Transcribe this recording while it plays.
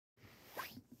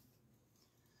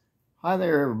Hi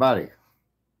there, everybody.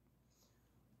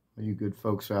 All you good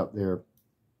folks out there.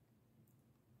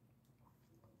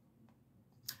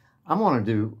 I'm going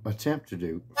to attempt to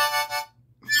do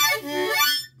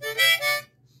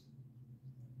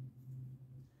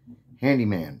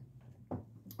Handyman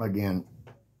again.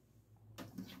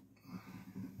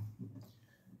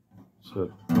 It's a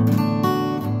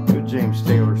good James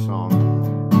Taylor song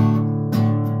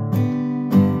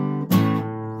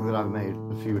that I've made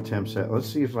a few attempts at. Let's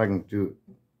see if I can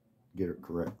get it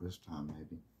correct this time,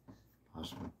 maybe,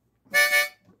 possibly.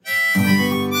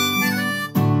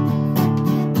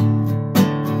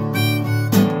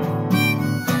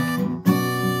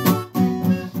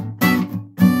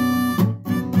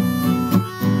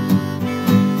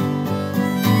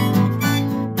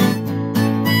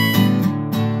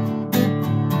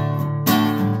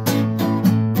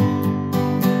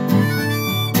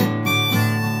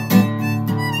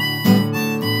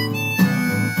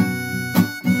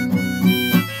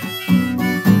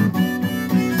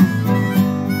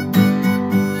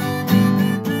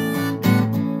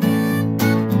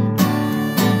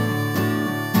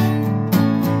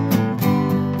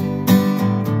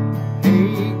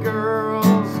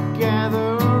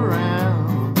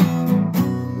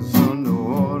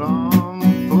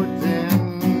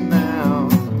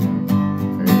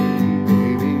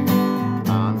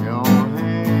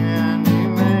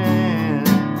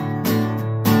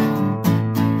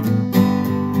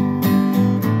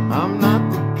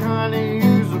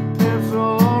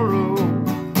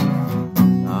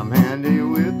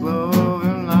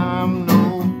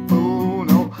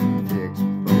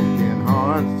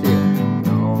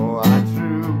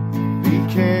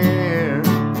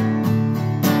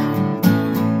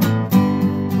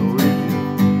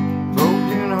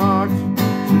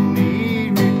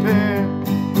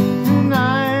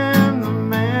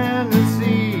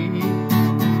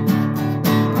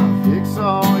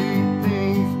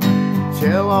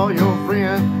 Tell all your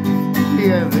friends,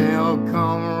 yeah, they'll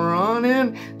come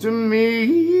running to me.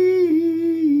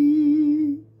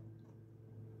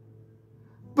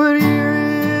 But here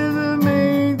is the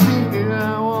main thing that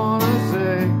I want to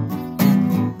say.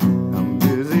 I'm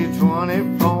busy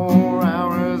 24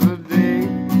 hours a day.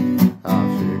 I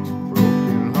fix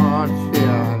broken hearts,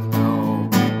 yeah, I know.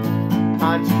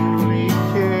 I truly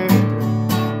care.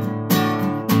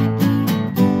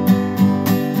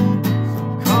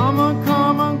 Come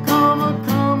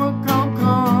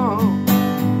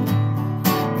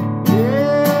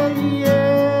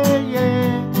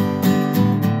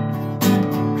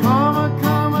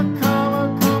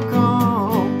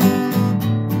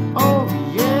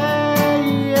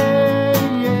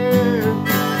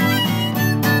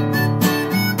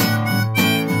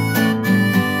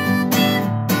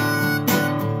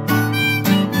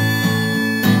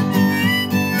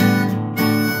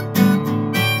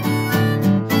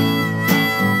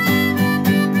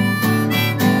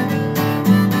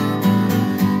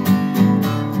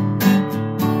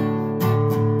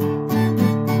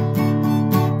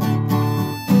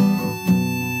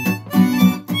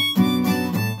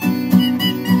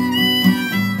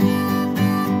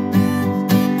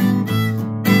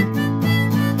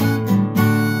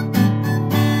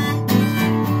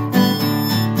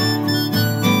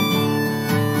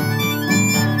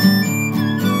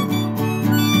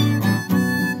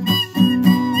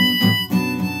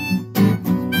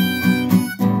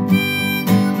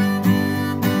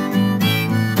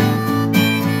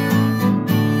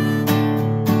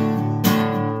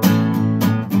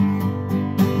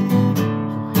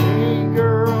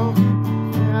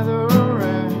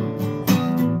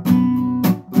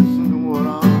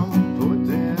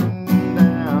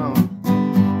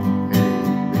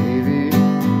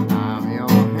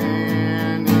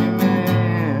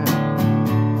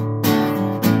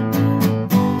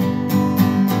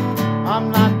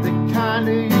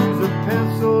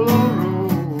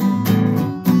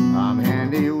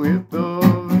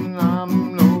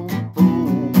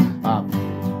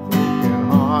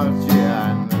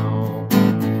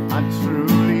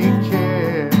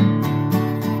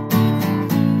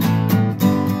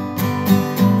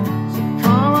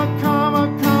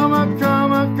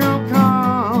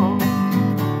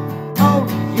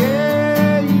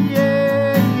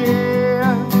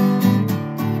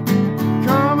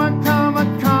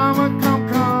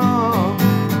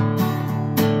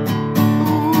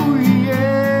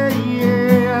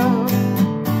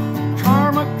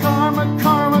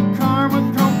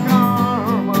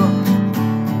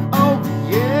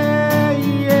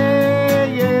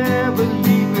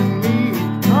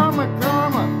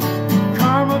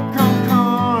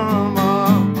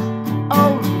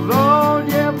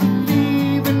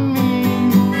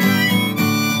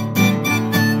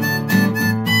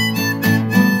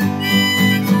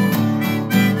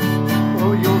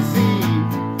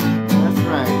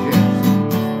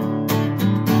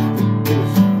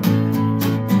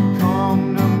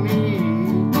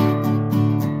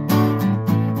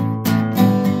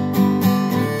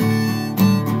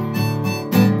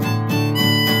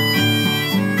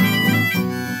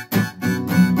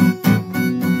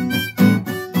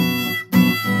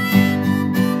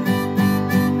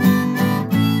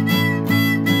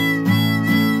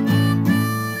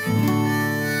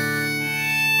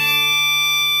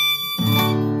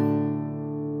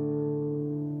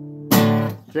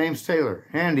James Taylor,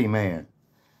 handyman,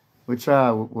 which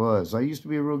I was. I used to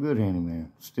be a real good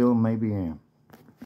handyman. Still maybe am.